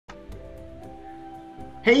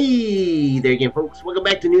Hey there again, folks. Welcome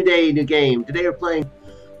back to New Day, New Game. Today we're playing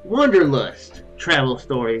Wanderlust Travel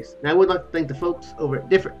Stories. Now, I would like to thank the folks over at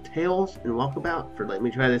Different Tales and Walkabout for letting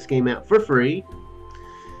me try this game out for free.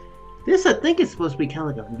 This, I think, is supposed to be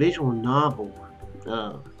kind of like a visual novel.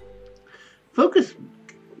 Focus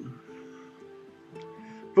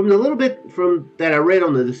from the little bit that I read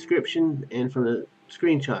on the description and from the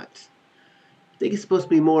screenshots. I think it's supposed to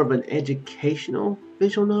be more of an educational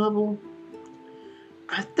visual novel.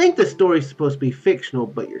 I think the story's supposed to be fictional,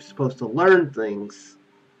 but you're supposed to learn things,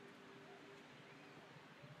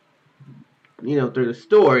 through the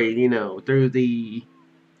story, through the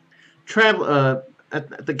travel.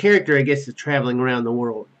 The character, I guess, is traveling around the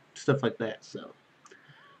world, stuff like that. So,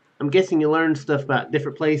 I'm guessing you learn stuff about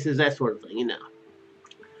different places, that sort of thing,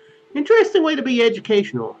 Interesting way to be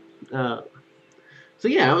educational. So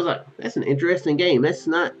yeah, I was like, that's an interesting game. That's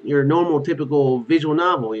not your normal, typical visual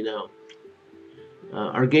novel,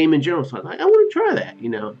 our game in general. So I'm like, I want to try that,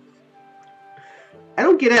 I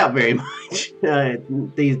don't get out very much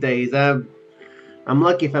these days. I'm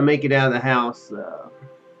lucky if I make it out of the house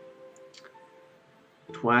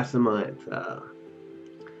twice a month.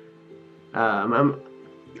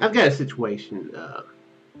 I've got a situation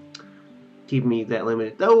keeping me that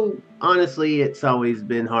limited. Though honestly, it's always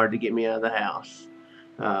been hard to get me out of the house.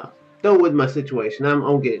 Though with my situation, I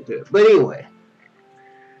won't get into it. But anyway,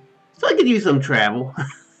 so I could use some travel.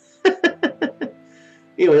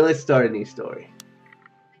 Anyway, let's start a new story.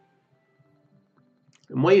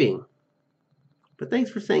 I'm waiting. But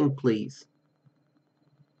thanks for saying please.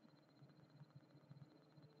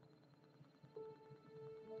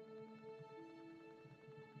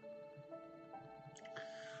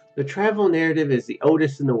 The travel narrative is the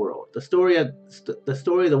oldest in the world. The story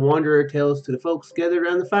the wanderer tells to the folks gathered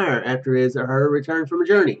around the fire after his or her return from a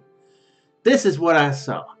journey. This is what I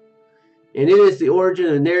saw. And it is the origin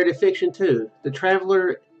of narrative fiction too. The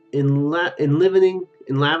traveler enlivening.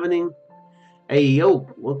 Hey,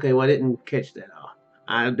 okay, well I didn't catch that off.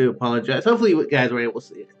 I do apologize. Hopefully you guys were able to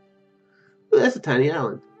see it. Ooh, that's a tiny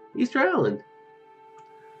island. Easter Island.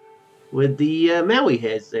 With the Maui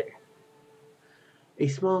heads there. A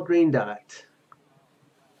small green dot.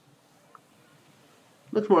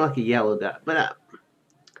 Looks more like a yellow dot, but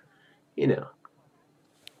in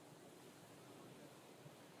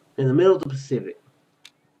the middle of the Pacific.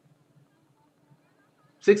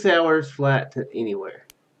 6 hours flight to anywhere.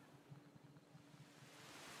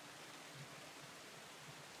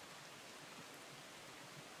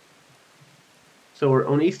 So we're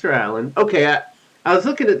on Easter Island. Okay, I was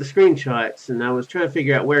looking at the screenshots and I was trying to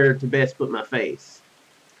figure out where to best put my face.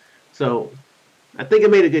 So I think I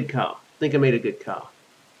made a good call.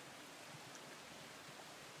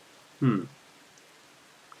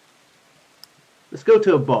 Let's go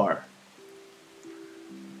to a bar.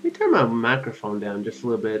 Let me turn my microphone down just a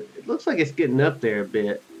little bit. It looks like it's getting up there a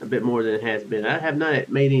bit more than it has been. I have not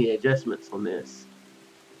made any adjustments on this.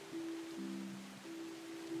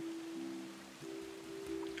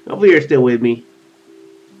 Hopefully you're still with me.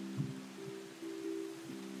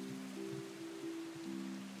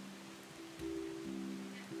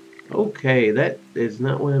 Okay, that is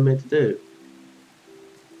not what I meant to do.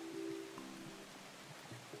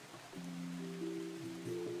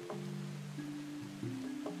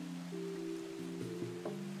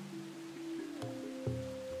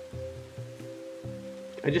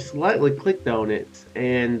 I just lightly clicked on it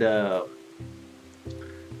and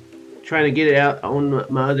trying to get it out on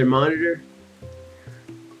my other monitor,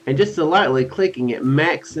 and just lightly clicking it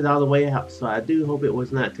maxed it all the way out, so I do hope it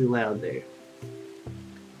was not too loud there.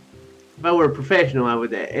 If I were a professional, I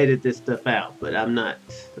would edit this stuff out, but I'm not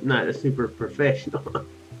a super professional.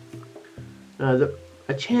 A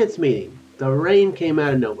chance meeting. The rain came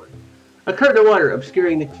out of nowhere. A curtain of water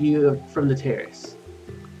obscuring the view from the terrace.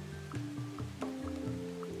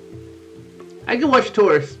 I can watch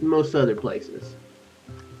tourists most other places.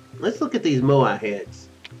 Let's look at these moai heads.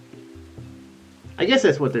 I guess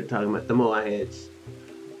that's what they're talking about, the moai heads.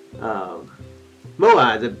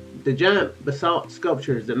 Moai, the giant basalt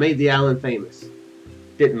sculptures that made the island famous,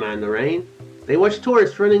 didn't mind the rain. They watched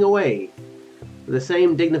tourists running away with the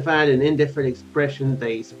same dignified and indifferent expression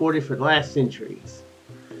they sported for the last centuries.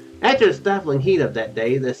 After the stifling heat of that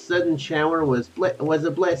day, the sudden shower was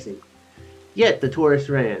a blessing. Yet the tourists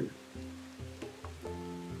ran.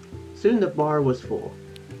 Soon the bar was full.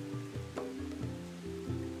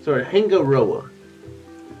 So at Hangaroa.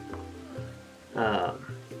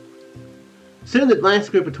 Soon the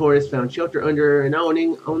last group of tourists found shelter under an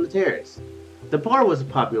awning on the terrace. The bar was a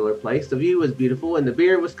popular place, the view was beautiful, and the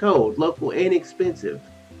beer was cold, local, and expensive.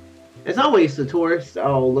 As always, the tourists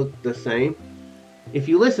all looked the same. If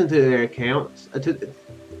you listen to their accounts,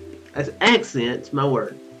 accents, my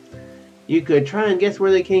word, you could try and guess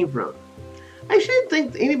where they came from. I didn't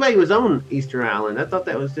think anybody was on Easter Island. I thought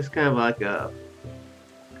that was just kind of like that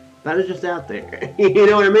was just out there. You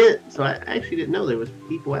know what I meant? So I actually didn't know there was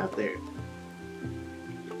people out there.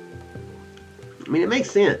 I mean, it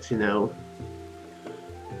makes sense, you know,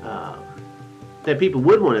 that people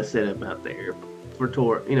would want to set up out there for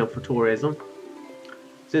tourism.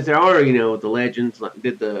 Since there are, you know, the legends, like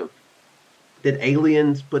did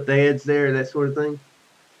aliens put the heads there, that sort of thing?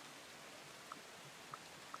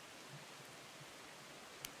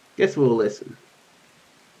 Guess we'll listen.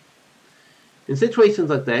 In situations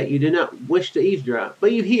like that, you do not wish to eavesdrop,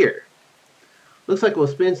 but you hear. Looks like we'll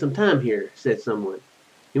spend some time here, said someone.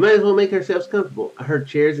 You might as well make ourselves comfortable. I heard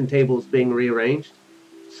chairs and tables being rearranged.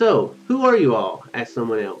 So, who are you all? Asked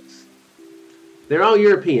someone else. They're all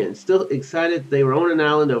Europeans, still excited they were on an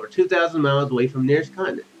island over 2,000 miles away from the nearest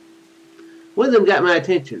continent. One of them got my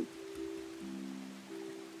attention.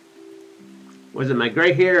 Was it my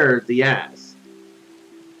gray hair or the eyes?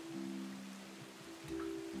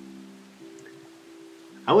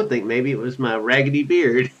 I would think maybe it was my raggedy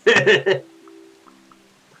beard. A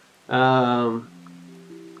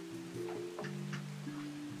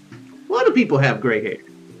lot of people have gray hair.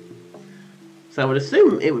 So I would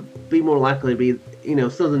assume it would be more likely to be, you know,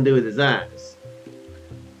 something to do with his eyes.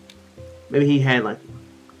 Maybe he had, like,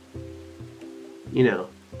 you know,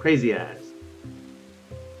 crazy eyes.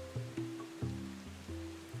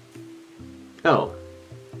 Oh.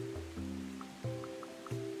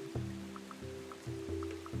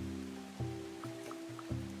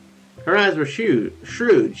 Her eyes were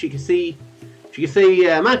shrewd. She could see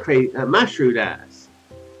my shrewd eyes,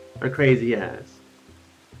 or crazy eyes.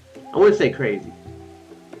 I wouldn't say crazy.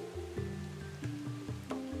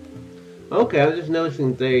 Okay, I was just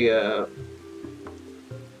noticing they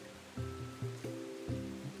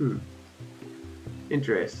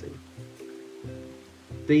interesting.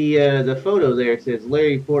 The photo there says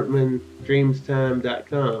Larry Portman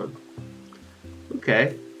Dreamstime.com.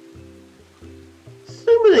 Okay.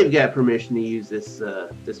 Assuming they've got permission to use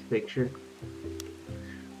this picture.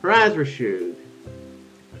 Her eyes were shrewd.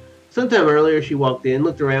 Sometime earlier, she walked in,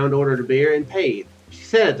 looked around, ordered a beer, and paid. She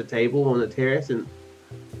sat at the table on the terrace and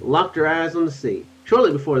locked her eyes on the sea.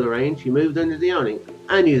 Shortly before the rain, she moved under the awning.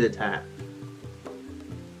 I knew the type.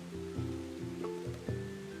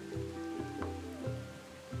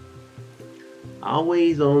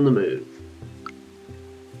 Always on the move.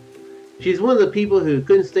 She's one of the people who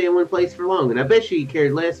couldn't stay in one place for long, and I bet she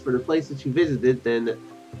cared less for the places she visited than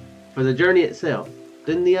for the journey itself,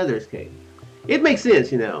 than the others came. It makes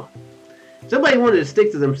sense, you know. If somebody wanted to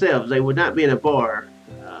stick to themselves, they would not be in a bar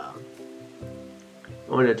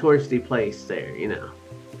or in a touristy place there, you know.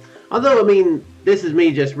 Although, I mean, this is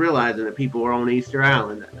me just realizing that people were on Easter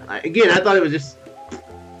Island. Again, I thought it was just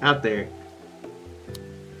out there.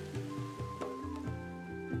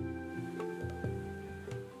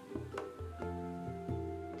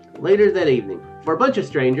 Later that evening, for a bunch of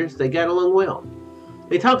strangers, they got along well.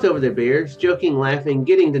 They talked over their beers, joking, laughing,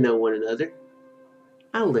 getting to know one another.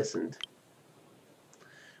 I listened.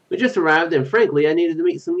 We just arrived, and frankly, I needed to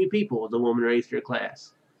meet some new people, the woman raised her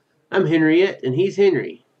glass. I'm Henriette, and he's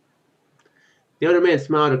Henry. The older man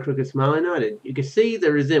smiled a crooked smile and nodded. You could see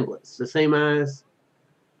the resemblance, the same eyes,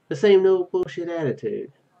 the same no bullshit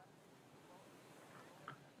attitude.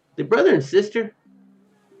 The brother and sister?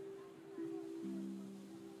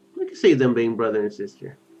 I can see them being brother and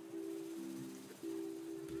sister.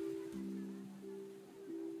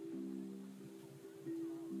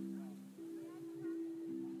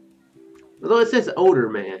 Although it says older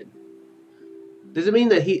man, does it mean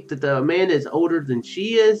that the man is older than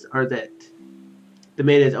she is, or that the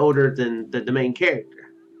man is older than the main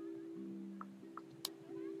character?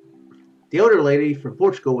 The older lady from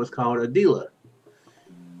Portugal was called Adela.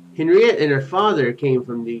 Henriette and her father came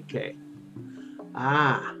from the UK.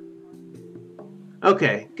 Ah.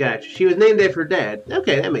 Okay, gotcha. She was named after her dad.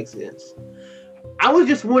 Okay, that makes sense. I was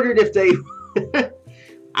just wondering if they...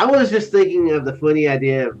 I was just thinking of the funny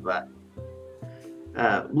idea of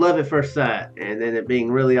love at first sight, and then it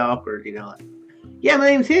being really awkward, you know. Like, yeah, my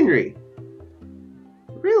name's Henry.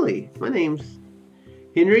 Really? My name's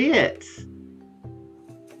Henriette.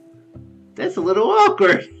 That's a little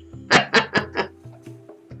awkward.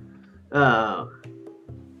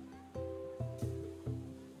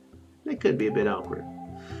 That could be a bit awkward.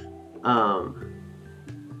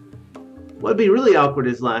 What'd be really awkward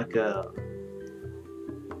is like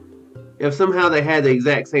if somehow they had the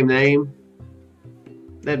exact same name.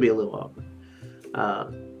 That'd be a little awkward.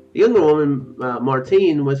 The younger woman,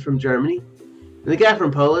 Martine, was from Germany. And the guy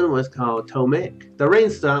from Poland was called Tomek. The rain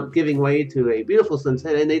stopped, giving way to a beautiful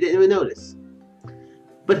sunset, and they didn't even notice.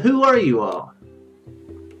 But who are you all?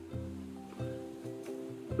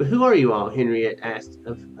 But who are you all? Henriette asked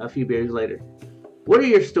a few beers later. What are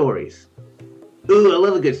your stories? Ooh, I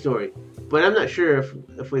love a good story. But I'm not sure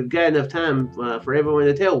if we've got enough time for everyone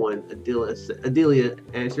to tell one, Adelia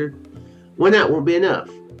answered. One night won't be enough.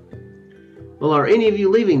 Well, are any of you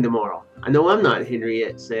leaving tomorrow? I know I'm not,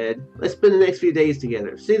 Henriette said. Let's spend the next few days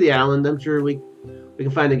together. See the island. I'm sure we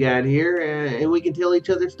can find a guide here, and we can tell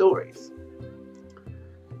each other stories.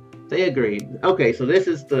 They agreed. Okay, so this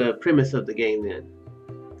is the premise of the game then.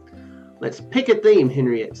 Let's pick a theme,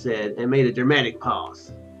 Henriette said, and made a dramatic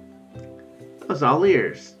pause. I was all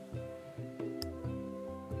ears.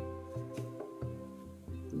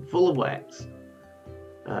 Full of wax.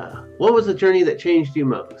 What was the journey that changed you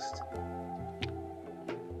most?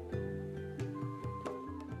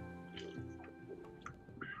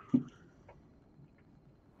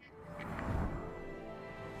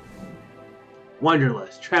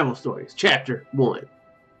 Wanderlust Travel Stories, Chapter 1.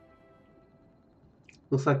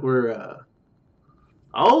 Looks like we're,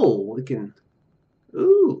 oh, we can,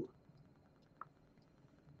 ooh.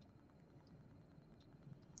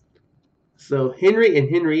 So Henry and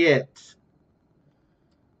Henriette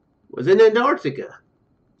was in Antarctica.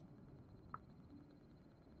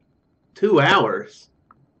 2 hours.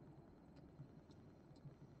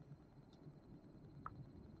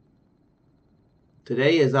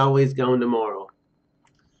 Today is always gone tomorrow.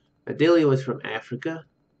 Adelia was from Africa.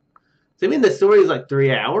 So you mean the story is like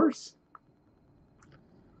 3 hours?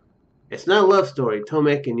 It's not a love story.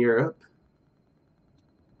 Tomek in Europe.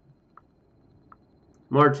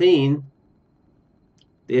 Martine,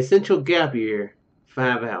 the essential gap year,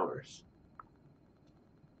 5 hours.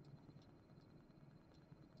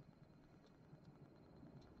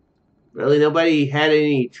 Really, nobody had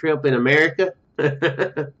any trip in America?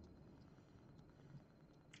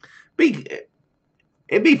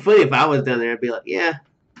 It'd be funny if I was down there. I'd be like, yeah,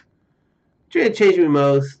 it changed me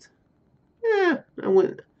most. Yeah, I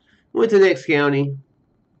went to the next county,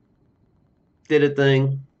 did a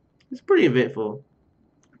thing. It's pretty eventful.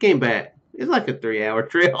 Came back. It's like a 3-hour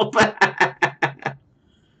trip.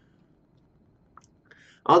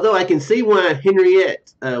 Although I can see why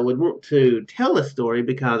Henriette would want to tell a story,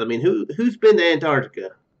 because I mean, who's been to Antarctica?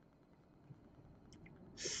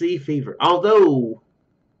 Sea fever. Although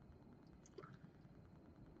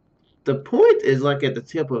the point is like at the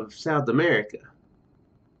tip of South America.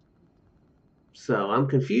 So I'm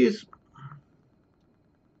confused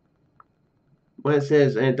when it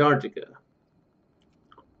says Antarctica.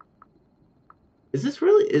 Is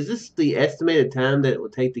this the estimated time that it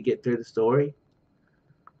would take to get through the story?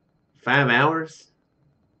 5 hours?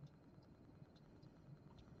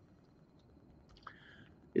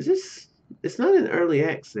 It's not in early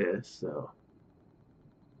access, so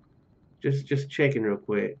just checking real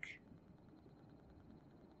quick.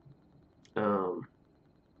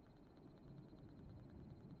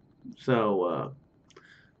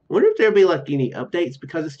 Wonder if there'll be like any updates,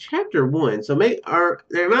 because it's chapter 1, so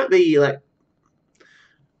there might be like,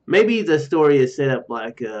 maybe the story is set up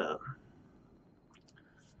like in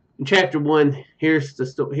chapter 1 here's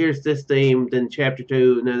this theme, then chapter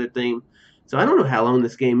 2 another theme. So I don't know how long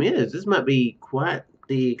this game is. This might be quite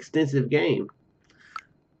the extensive game.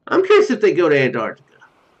 I'm curious if they go to Antarctica.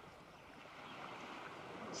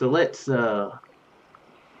 So let's so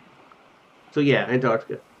yeah,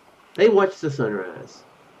 Antarctica. They watch the sunrise.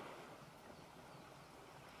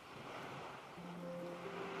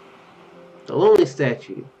 The lonely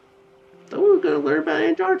statue. Thought we were going to learn about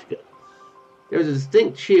Antarctica. There was a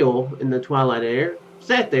distinct chill in the twilight air.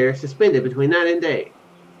 Sat there, suspended between night and day.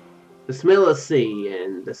 The smell of sea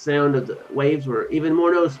and the sound of the waves were even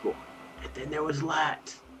more noticeable. And then there was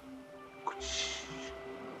light.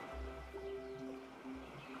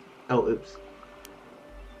 Oh, oops.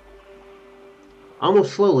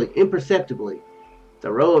 Almost slowly, imperceptibly,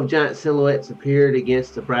 the row of giant silhouettes appeared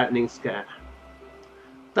against the brightening sky.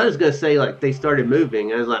 I thought it was going to say, like, they started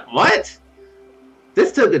moving. I was like, what?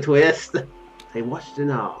 This took a twist. They watched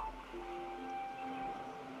in awe.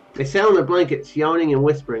 They sat on their blankets, yawning and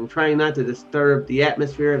whispering, trying not to disturb the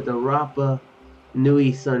atmosphere of the Rapa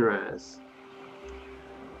Nui sunrise.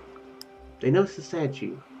 They noticed the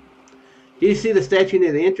statue. Did you see the statue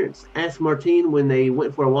near the entrance? Asked Martine when they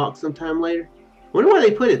went for a walk sometime later. Wonder why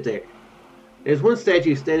they put it there. There's one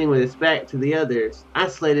statue standing with its back to the others,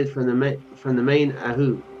 isolated from the main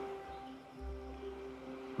ahu.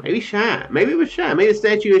 Maybe shy. Maybe it was shy. Maybe the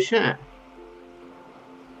statue is shy.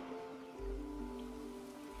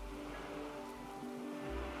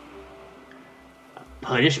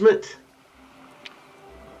 Punishment?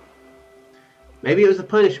 Maybe it was a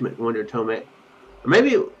punishment, wondered Tomek. Or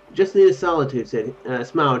maybe it just needed solitude,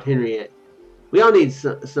 smiled Henriette. We all need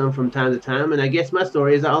some from time to time, and I guess my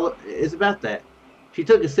story is about that. She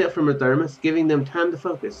took a sip from her thermos, giving them time to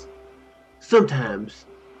focus. Sometimes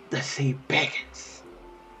the sea beckons.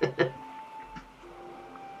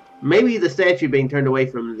 Maybe the statue being turned away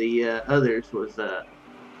from the others was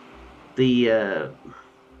the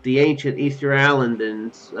ancient Easter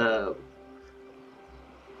Islanders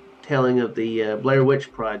telling of the Blair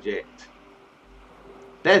Witch Project.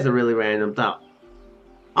 That's a really random thought.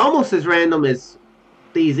 Almost as random as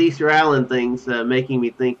these Easter Island things making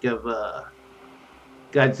me think of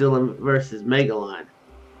Godzilla versus Megalon.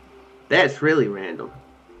 That's really random.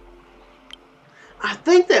 I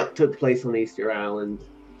think that took place on Easter Island.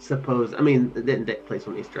 It didn't take place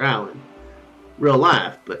on Easter Island, real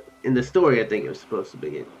life, but in the story, I think it was supposed to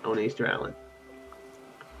be on Easter Island.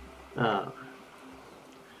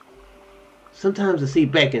 Sometimes the sea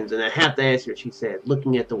beckons, and I have to answer it, she said,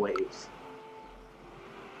 looking at the waves.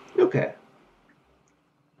 Okay.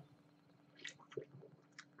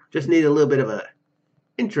 Just need a little bit of a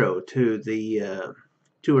intro to the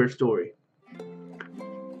to her story.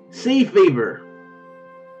 Sea fever.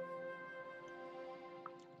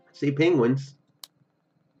 Sea penguins.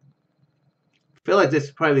 I feel like this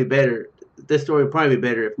story would probably be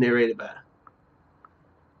better if narrated by,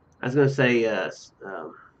 I was going to say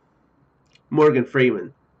Morgan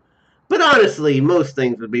Freeman. But honestly, most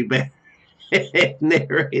things would be better if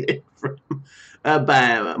narrated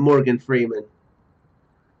by Morgan Freeman.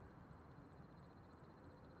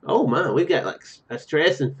 Oh my, we got like a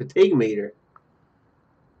stress and fatigue meter.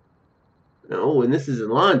 Oh, and this is in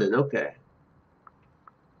London. Okay.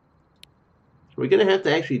 We're going to have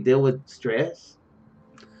to actually deal with stress.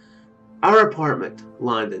 Our apartment,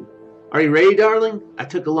 London. Are you ready, darling? I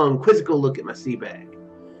took a long, quizzical look at my sea bag.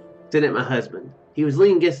 Then at my husband. He was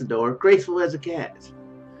leaning against the door, graceful as a cat.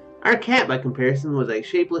 Our cat, by comparison, was a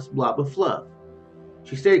shapeless blob of fluff.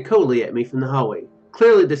 She stared coldly at me from the hallway,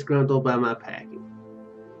 clearly disgruntled by my packing.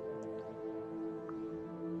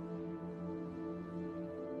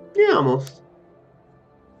 Yeah, almost.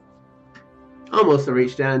 Almost I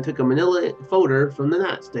reached down and took a manila folder from the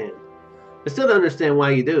nightstand. I still don't understand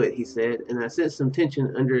why you do it, he said, and I sensed some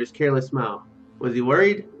tension under his careless smile. Was he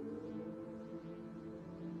worried?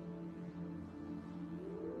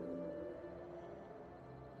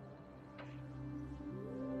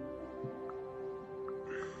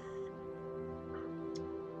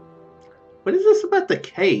 What is this about the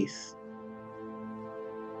case?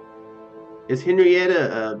 Is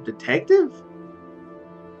Henrietta a detective?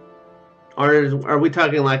 Or are we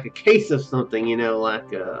talking like a case of something, you know,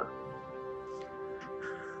 like a...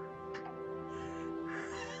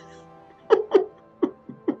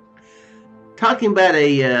 Talking about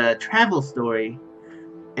a travel story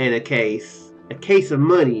and a case of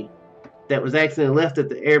money that was accidentally left at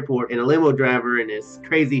the airport, and a limo driver and his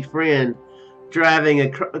crazy friend driving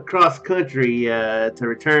across country to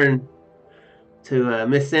return to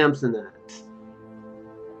Miss Samsonite.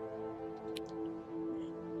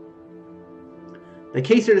 The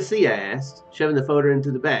case or the sea, I asked, shoving the folder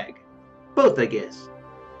into the bag. Both, I guess.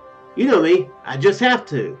 You know me, I just have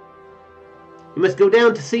to. You must go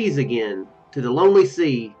down to seas again, to the lonely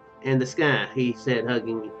sea and the sky, he said,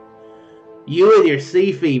 hugging me. You and your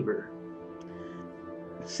sea fever.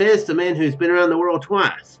 Says the man who's been around the world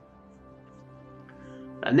twice.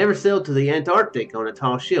 I've never sailed to the Antarctic on a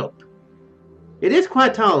tall ship. It is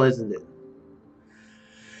quite tall, isn't it?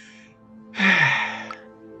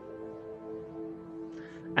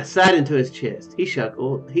 I sighed into his chest. He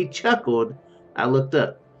chuckled. I looked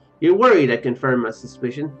up. You're worried, I confirmed my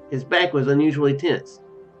suspicion. His back was unusually tense.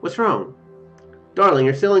 What's wrong? Darling,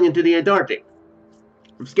 you're sailing into the Antarctic.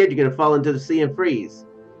 I'm scared you're going to fall into the sea and freeze.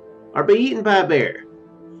 Or be eaten by a bear.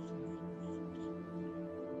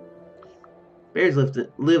 Bears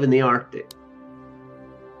live in the Arctic.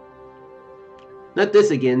 Not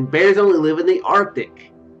this again. Bears only live in the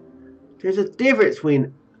Arctic. There's a difference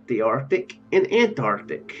between the Arctic and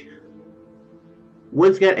Antarctic.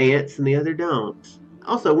 One's got ants and the other don't.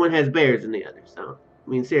 Also, one has bears and the other don't. I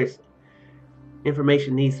mean, seriously.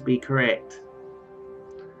 Information needs to be correct.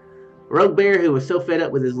 A rogue bear who was so fed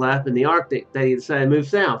up with his life in the Arctic that he decided to move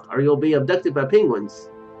south, or you'll be abducted by penguins.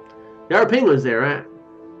 There are penguins there, right?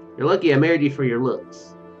 You're lucky I married you for your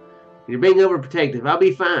looks. You're being overprotective. I'll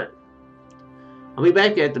be fine. I'll be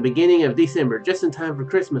back at the beginning of December, just in time for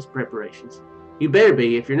Christmas preparations. You better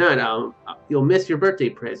be. If you're not, you'll miss your birthday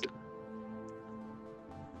present.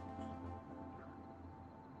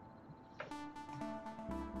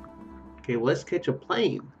 Okay, well, let's catch a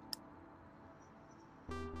plane.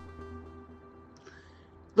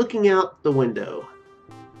 Looking out the window.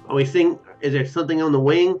 Are we seeing, is there something on the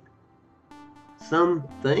wing?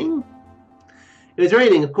 Something? It was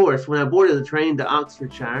raining, of course, when I boarded the train to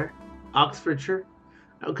Oxfordshire. Oxfordshire?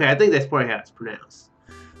 Okay, I think that's probably how it's pronounced.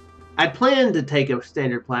 I planned to take a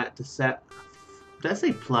standard plat to set. Did I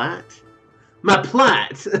say plat? My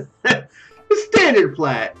plat! Standard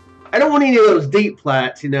plat. I don't want any of those deep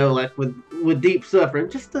plats, you know, like with deep suffering.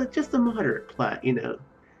 Just a moderate plat, you know.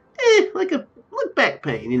 Like back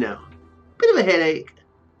pain, you know. Bit of a headache.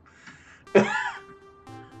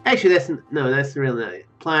 Actually, that's really not it.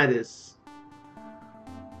 Plat is.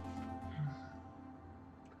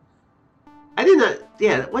 I did not.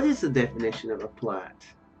 Yeah, what is the definition of a plat?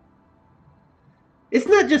 It's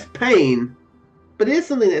not just pain, but it is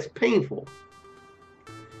something that's painful.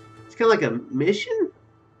 It's kind of like a mission,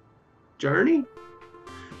 journey.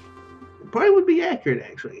 It probably would be accurate,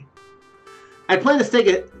 actually. I plan to take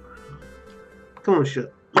it. Come on,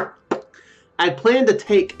 shut. I plan to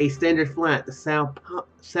take a standard flight to Sao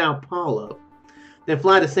Paulo, then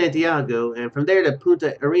fly to Santiago, and from there to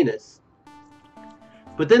Punta Arenas.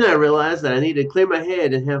 But then I realized that I needed to clear my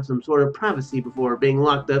head and have some sort of privacy before being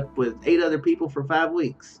locked up with 8 other people for 5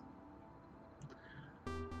 weeks.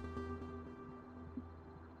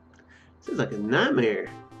 This is like a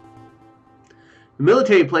nightmare. The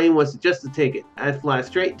military plane was just a ticket. I'd fly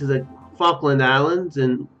straight to the Falkland Islands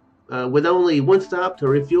and with only one stop to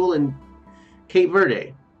refuel in Cape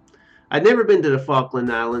Verde. I'd never been to the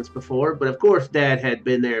Falkland Islands before, but of course Dad had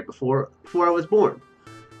been there before I was born.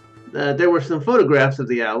 There were some photographs of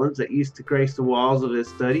the islands that used to grace the walls of his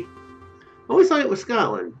study. I always thought it was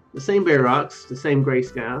Scotland. The same bare rocks, the same grey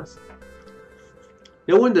skies.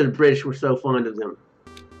 No wonder the British were so fond of them.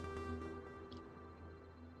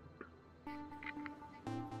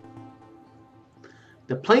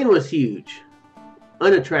 The plane was huge,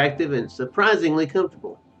 unattractive, and surprisingly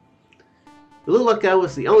comfortable. It looked like I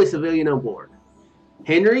was the only civilian on board.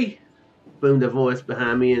 "Henry?" boomed a voice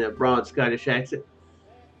behind me in a broad Scottish accent.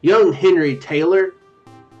 "Young Henry Taylor?"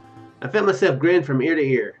 I felt myself grin from ear to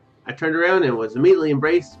ear. I turned around and was immediately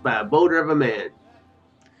embraced by a boulder of a man.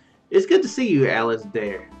 "It's good to see you, Alice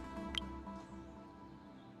Dare."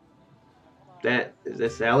 Is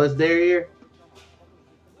this Alice Dare here?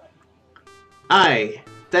 "Aye,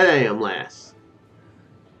 that I am, lass.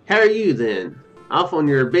 How are you, then? Off on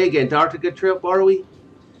your big Antarctica trip, are we?"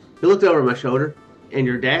 He looked over my shoulder. "And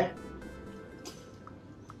your dad?"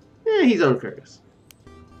 He's on a cruise.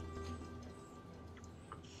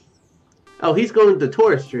 "Oh, he's going the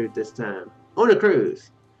tourist route this time. On a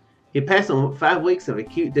cruise. He passed on 5 weeks of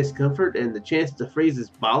acute discomfort and the chance to freeze his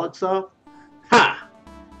bollocks off. Ha!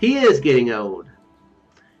 He is getting old.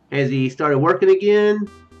 Has he started working again?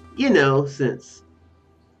 You know, since..."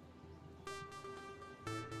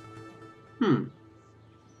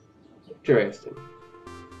 Interesting.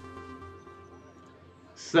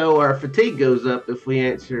 So our fatigue goes up if we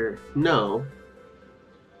answer no.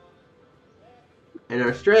 And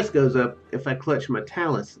our stress goes up if I clutch my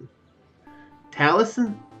talisman.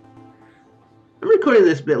 Talisman? I'm recording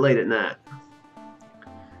this a bit late at night.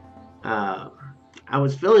 I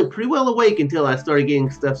was feeling pretty well awake until I started getting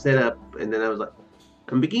stuff set up, and then I was like,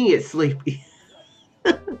 I'm beginning to get sleepy.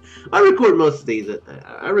 I record most of these.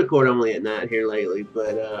 I record only at night here lately,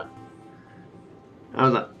 but I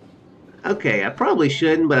was like, okay, I probably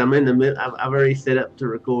shouldn't, but I'm in the middle. I've already set up to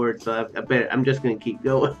record, so I bet I'm just gonna keep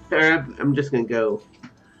going. I'm just gonna go.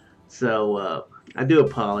 So I do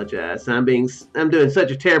apologize. I'm doing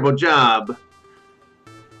such a terrible job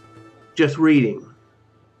just reading.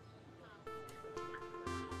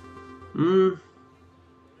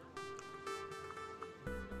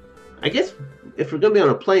 I guess if we're going to be on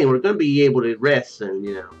a plane, we're going to be able to rest soon,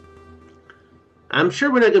 you know. I'm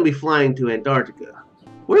sure we're not going to be flying to Antarctica.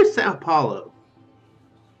 Where's Sao Paulo?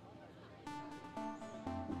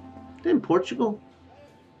 Is that in Portugal?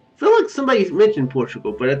 I feel like somebody mentioned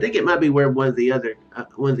Portugal, but I think it might be where one of the other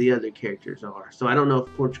characters are. So I don't know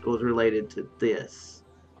if Portugal is related to this.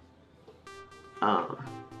 But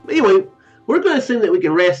anyway, we're going to assume that we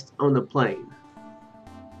can rest on the plane.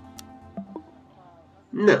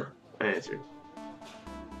 No, I answered.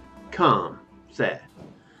 Calm, sad.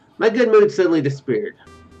 My good mood suddenly disappeared.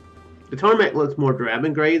 The tarmac looks more drab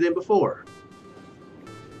and gray than before.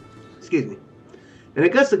 Excuse me. And a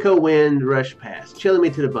gust of cold wind rushed past, chilling me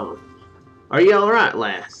to the bone. Are you alright,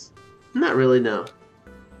 lass? Not really, no.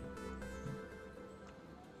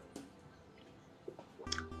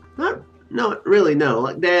 Not really, no.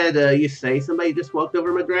 Like Dad used to say, somebody just walked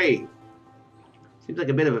over my grave. Seems like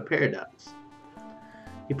a bit of a paradox.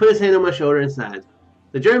 He put his hand on my shoulder and sighed.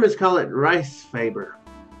 The Germans call it Reisfaber.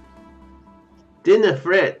 Didn't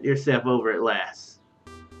fret yourself over it, lass.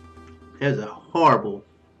 That was a horrible.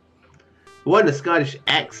 It wasn't a Scottish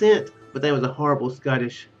accent, but that was a horrible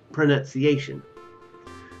Scottish pronunciation.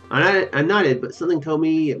 I nodded, but something told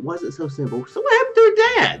me it wasn't so simple. So what happened to her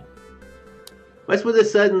dad? What's with the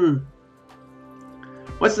sudden?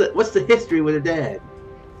 What's the history with her dad?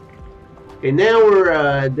 Okay, now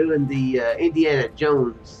we're doing the Indiana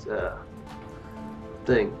Jones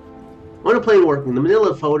thing. On a plane working, the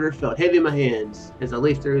manila folder felt heavy in my hands as I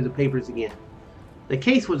leafed through the papers again. The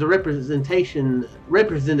case was a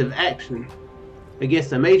representative action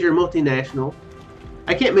against a major multinational.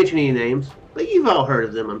 I can't mention any names, but you've all heard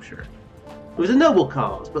of them, I'm sure. It was a noble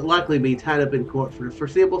cause, but likely to be tied up in court for the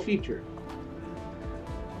foreseeable future.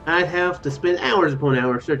 I'd have to spend hours upon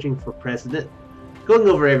hours searching for precedent, going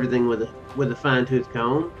over everything with a fine-tooth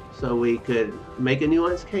comb, so we could make a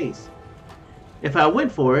nuanced case. If I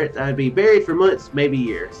went for it, I'd be buried for months, maybe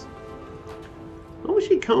years. What was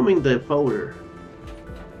she combing the folder?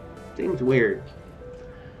 Seems weird.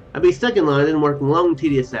 I'd be stuck in London working long,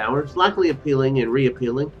 tedious hours, likely appealing and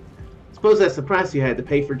reappealing. Suppose that's the price you had to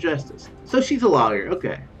pay for justice. So she's a lawyer,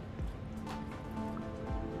 okay.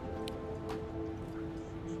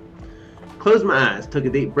 Closed my eyes, took a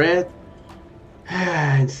deep breath,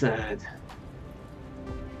 and sighed.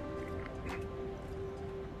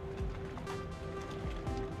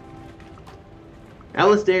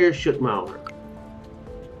 Alistair shook my arm.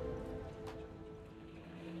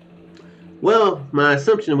 Well, my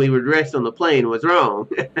assumption we would rest on the plane was wrong.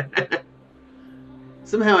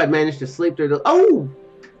 Somehow I'd managed to sleep through the... Oh!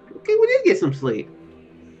 Okay, we did get some sleep.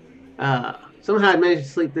 Somehow I'd managed to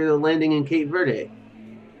sleep through the landing in Cape Verde.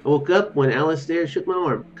 I woke up when Alistair shook my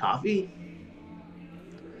arm. Coffee?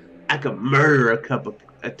 I could murder a cup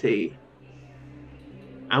of tea.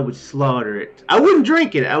 I would slaughter it. I wouldn't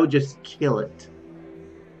drink it. I would just kill it.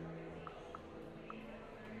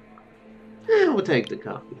 We'll take the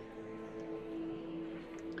coffee.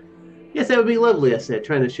 Yes, that would be lovely, I said,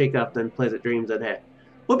 trying to shake off the unpleasant dreams I'd had.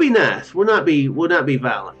 Would be nice. We'll not be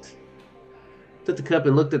violent. Took the cup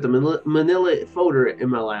and looked at the manila folder in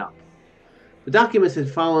my lap. The documents had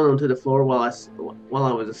fallen onto the floor while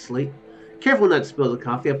I was asleep. Careful not to spill the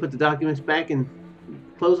coffee, I put the documents back and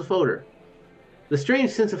closed the folder. The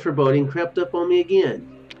strange sense of foreboding crept up on me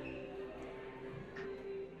again.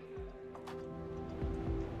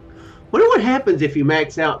 Wonder what happens if you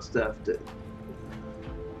max out stuff.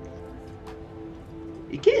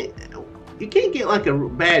 You can't get like a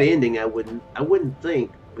bad ending. I wouldn't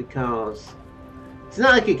think, because it's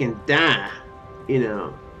not like you can die, you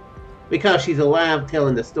know, because she's alive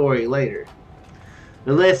telling the story later,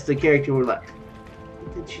 unless the character were like,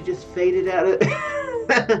 did she just faded out of?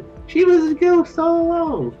 She was a ghost all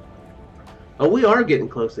along. Oh, we are getting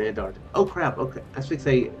close to Antarctic. Oh crap! Okay, I should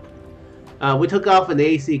say. We took off and the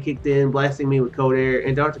AC kicked in, blasting me with cold air.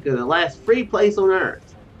 Antarctica, the last free place on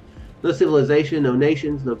Earth. No civilization, no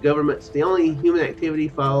nations, no governments. The only human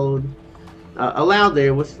activity allowed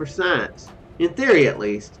there was for science. In theory, at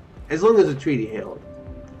least, as long as the treaty held.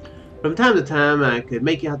 From time to time, I could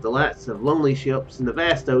make out the lights of lonely ships in the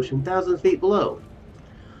vast ocean thousands of feet below.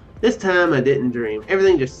 This time, I didn't dream.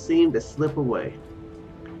 Everything just seemed to slip away.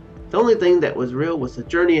 The only thing that was real was the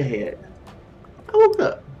journey ahead. I woke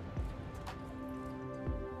up.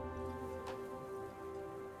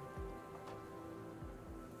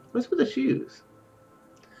 What's with the shoes?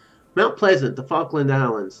 Mount Pleasant, the Falkland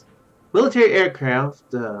Islands. Military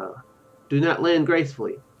aircraft do not land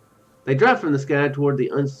gracefully. They drop from the sky toward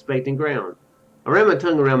the unsuspecting ground. I ran my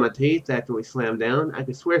tongue around my teeth after we slammed down. I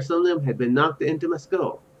could swear some of them had been knocked into my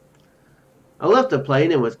skull. I left the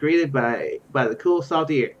plane and was greeted by the cool,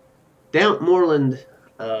 salty air. Damp moorland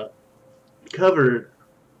covered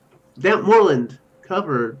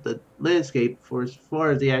the landscape for as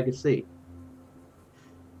far as the eye could see.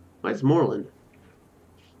 What's moorland?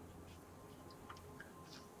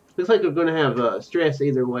 Looks like we're going to have stress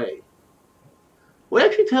either way. Well,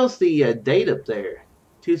 it actually tells the date up there.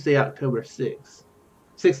 Tuesday, October 16th.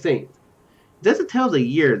 It doesn't tell the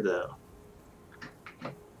year, though.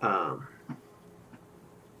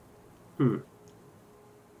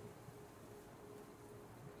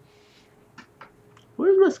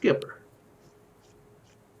 Where's my skipper?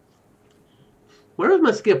 Where was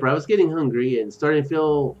my skipper? I was getting hungry and starting to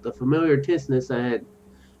feel the familiar tenseness I had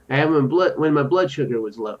when my blood sugar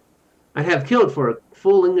was low. I'd have killed for a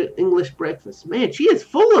full English breakfast. Man, she is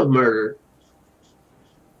full of murder.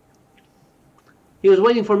 He was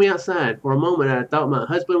waiting for me outside. For a moment, I thought my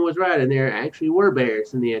husband was right, and there actually were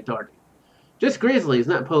bears in the Antarctic. Just grizzlies,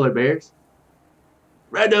 not polar bears.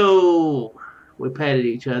 Rado! We patted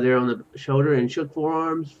each other on the shoulder and shook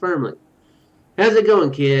forearms firmly. How's it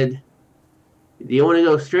going, kid? Do you want to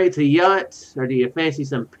go straight to yachts, or do you fancy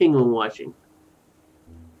some penguin watching?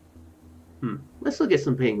 Let's look at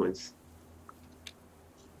some penguins.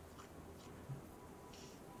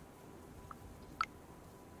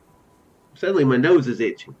 Suddenly my nose is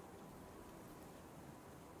itching.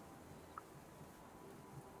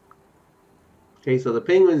 Okay, so the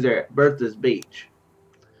penguins are at Bertha's beach.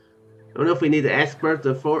 I don't know if we need to ask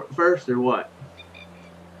Bertha first or what.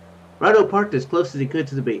 Rado parked as close as he could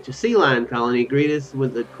to the beach. A sea lion colony greeted us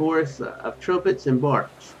with a chorus of trumpets and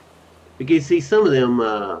barks. We could see some of them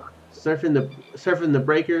surfing the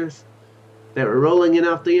breakers that were rolling in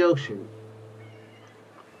off the ocean.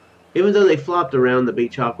 Even though they flopped around the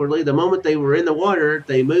beach awkwardly, the moment they were in the water,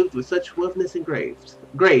 they moved with such swiftness and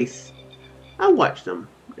grace. I watched them,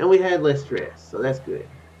 and we had less stress, so that's good.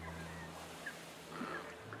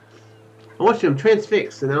 I watched them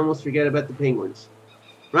transfix, and I almost forgot about the penguins.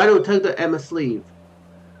 Rado tugged at my sleeve.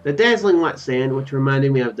 The dazzling white sand, which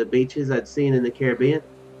reminded me of the beaches I'd seen in the Caribbean,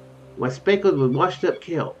 was speckled with washed-up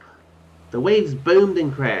kelp. The waves boomed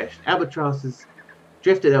and crashed. Albatrosses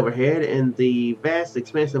drifted overhead, and the vast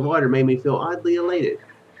expanse of water made me feel oddly elated.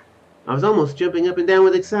 I was almost jumping up and down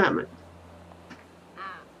with excitement.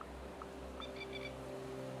 How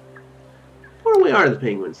far away are the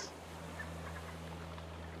penguins?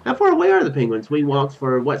 How far away are the penguins? We walked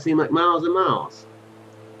for what seemed like miles and miles.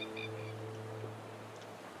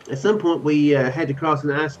 At some point, we had to cross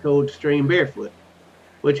an ice-cold stream barefoot,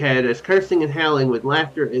 which had us cursing and howling with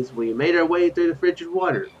laughter as we made our way through the frigid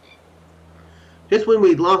water. Just when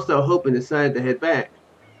we'd lost all hope and decided to head back,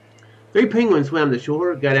 3 penguins swam to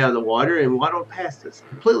shore, got out of the water, and waddled past us,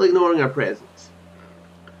 completely ignoring our presence.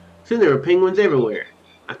 Soon there were penguins everywhere.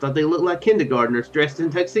 I thought they looked like kindergartners dressed in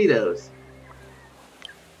tuxedos.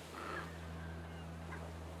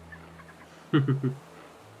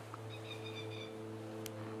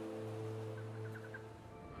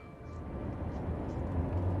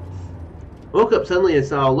 Woke up suddenly and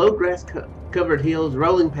saw low grass-covered hills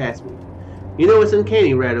rolling past me. You know what's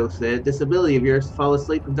uncanny, Rado said. This ability of yours to fall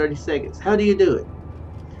asleep in 30 seconds. How do you do it?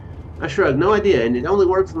 I shrugged. No idea, and it only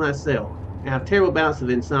works when I sail. I have terrible bouts of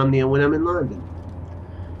insomnia when I'm in London.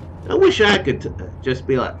 I wish I could just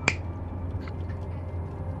be like...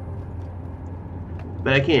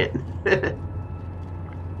 But I can't.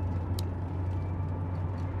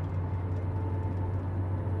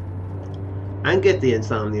 I can get the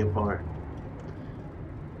insomnia part.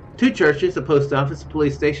 2 churches, a post office, a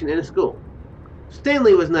police station, and a school.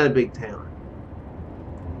 Stanley was not a big town.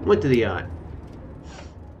 Went to the yacht.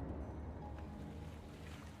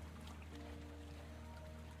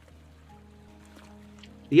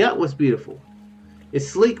 The yacht was beautiful. Its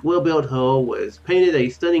sleek, well-built hull was painted a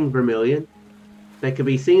stunning vermilion that could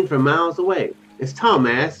be seen from miles away. Its tall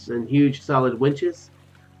masts and huge solid winches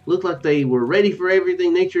looked like they were ready for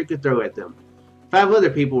everything nature could throw at them. 5 other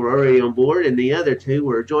people were already on board, and the other 2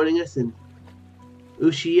 were joining us in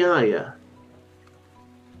Ushuaia.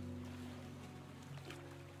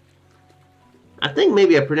 I think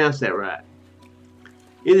maybe I pronounced that right.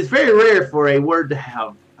 It is very rare for a word to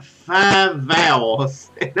have 5 vowels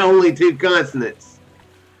and only 2 consonants.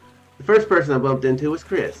 The first person I bumped into was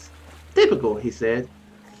Chris. Typical, he said.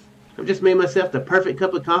 I've just made myself the perfect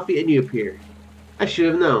cup of coffee and you appeared. I should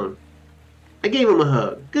have known. I gave him a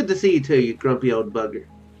hug. Good to see you too, you grumpy old bugger.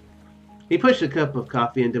 He pushed a cup of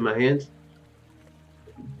coffee into my hands.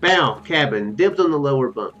 Bow cabin dipped on the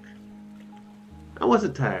lower bunk. I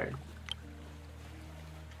wasn't tired.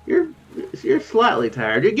 You're slightly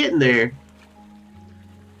tired. You're getting there.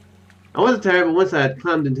 I wasn't tired, but once I had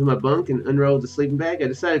climbed into my bunk and unrolled the sleeping bag, I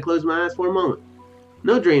decided to close my eyes for a moment.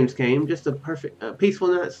 No dreams came, just a peaceful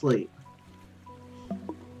night's sleep.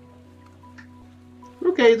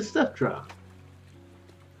 Okay, the stuff dropped.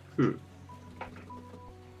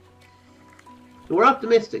 We're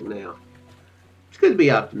optimistic now. It's good to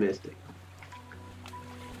be optimistic.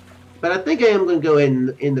 But I think I am going to go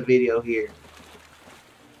in the video here.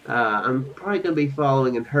 I'm probably going to be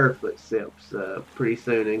following in her footsteps pretty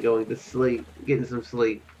soon and going to sleep, getting some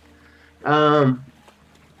sleep. Like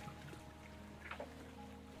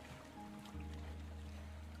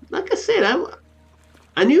I said,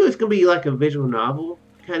 I knew it was going to be like a visual novel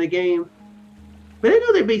kind of game. But I didn't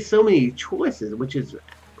know there'd be so many choices, which is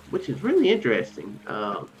really interesting.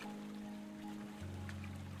 I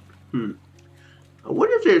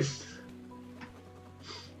wonder if there's...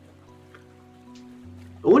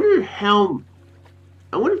 I wonder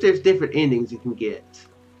if there's different endings you can get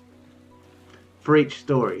for each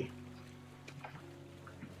story.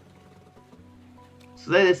 So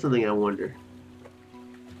So that is something I wonder.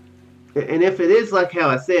 And if it is like how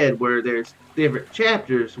I said, where there's different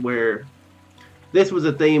chapters, where this was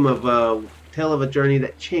a theme of tell of a journey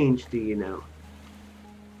that changed you, you know.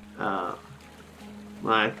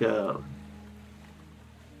 Like, I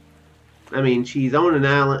mean, she's on an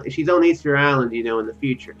island, she's on Easter Island, you know, in the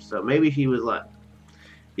future. So maybe she was like,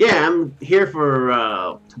 yeah, I'm here for,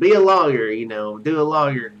 to be a lawyer, you know, do a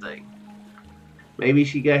lawyer thing. Maybe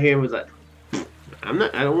she got here and was like, I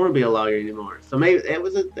don't want to be a lawyer anymore. So maybe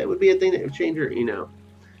that would be a thing that would change her, you know.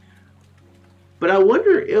 But I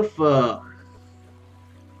wonder if,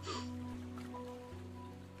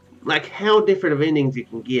 like how different of endings you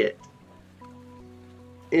can get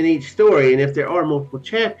in each story, and if there are multiple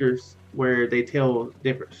chapters where they tell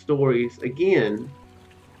different stories again,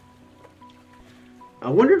 I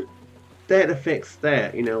wonder if that affects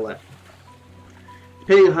that, you know, like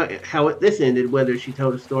depending on how this ended, whether she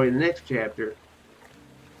told a story in the next chapter,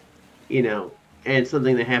 you know, and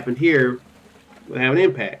something that happened here will have an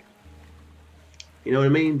impact. You know what I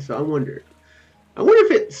mean? So I wonder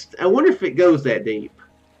if it goes that deep.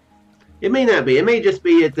 It may not be. It may just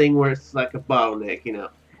be a thing where it's like a bottleneck, you know.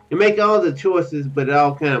 You make all the choices, but it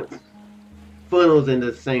all kind of funnels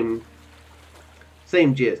into the same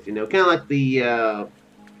gist, you know. Kind of like the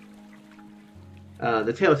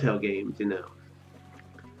Telltale games, you know.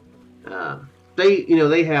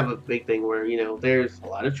 They have a big thing where, you know, there's a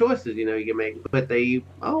lot of choices, you know, you can make, but they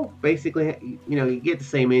all basically, you know, you get the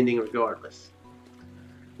same ending regardless.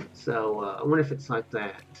 So I wonder if it's like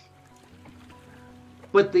that.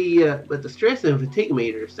 But the stress and fatigue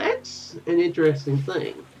meters, that's an interesting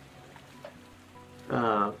thing.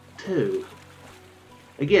 Too.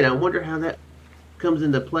 Again, I wonder how that comes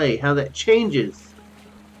into play, how that changes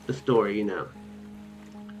the story, you know.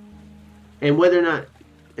 And whether or not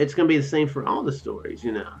it's going to be the same for all the stories,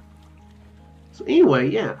 you know. So anyway,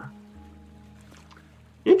 yeah.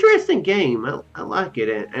 Interesting game. I like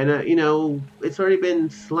it. And you know, it's already been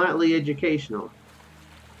slightly educational.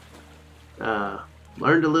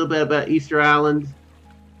 Learned a little bit about Easter Island.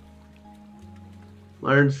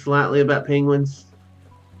 Learned slightly about penguins.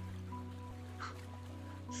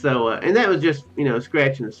 So, and that was just, you know,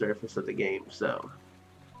 scratching the surface of the game. So,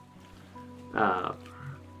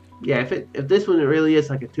 yeah, if this one really is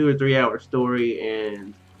like a 2 or 3 hour story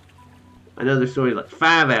and another story like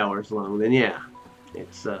 5 hours long, then yeah,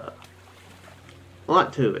 it's a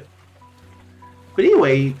lot to it. But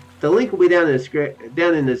anyway, the link will be down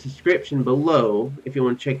in the description below if you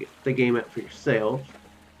want to check the game out for yourself.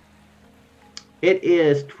 It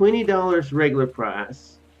is $20 regular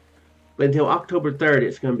price, but until October 3rd,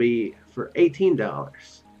 it's going to be for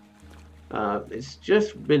 $18. It's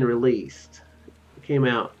just been released. It came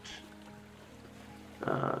out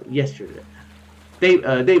yesterday, day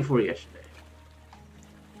before yesterday,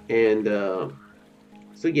 and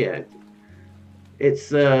so yeah,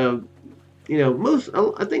 it's you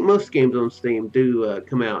know, I think most games on Steam do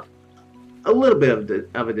come out a little bit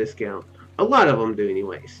of a discount. A lot of them do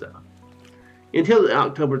anyway. So until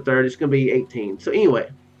October 3rd, it's going to be $18. So anyway,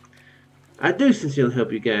 I do sincerely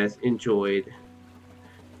hope you guys enjoyed,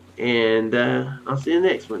 and I'll see you in the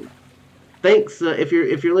next one. Thanks if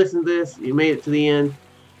you're listening to this, you made it to the end.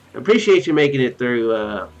 I appreciate you making it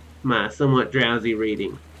through my somewhat drowsy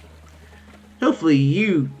reading. Hopefully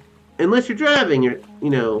you, unless you're driving, or you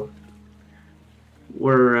know,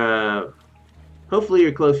 hopefully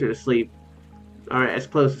you're closer to sleep, or as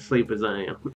close to sleep as I am.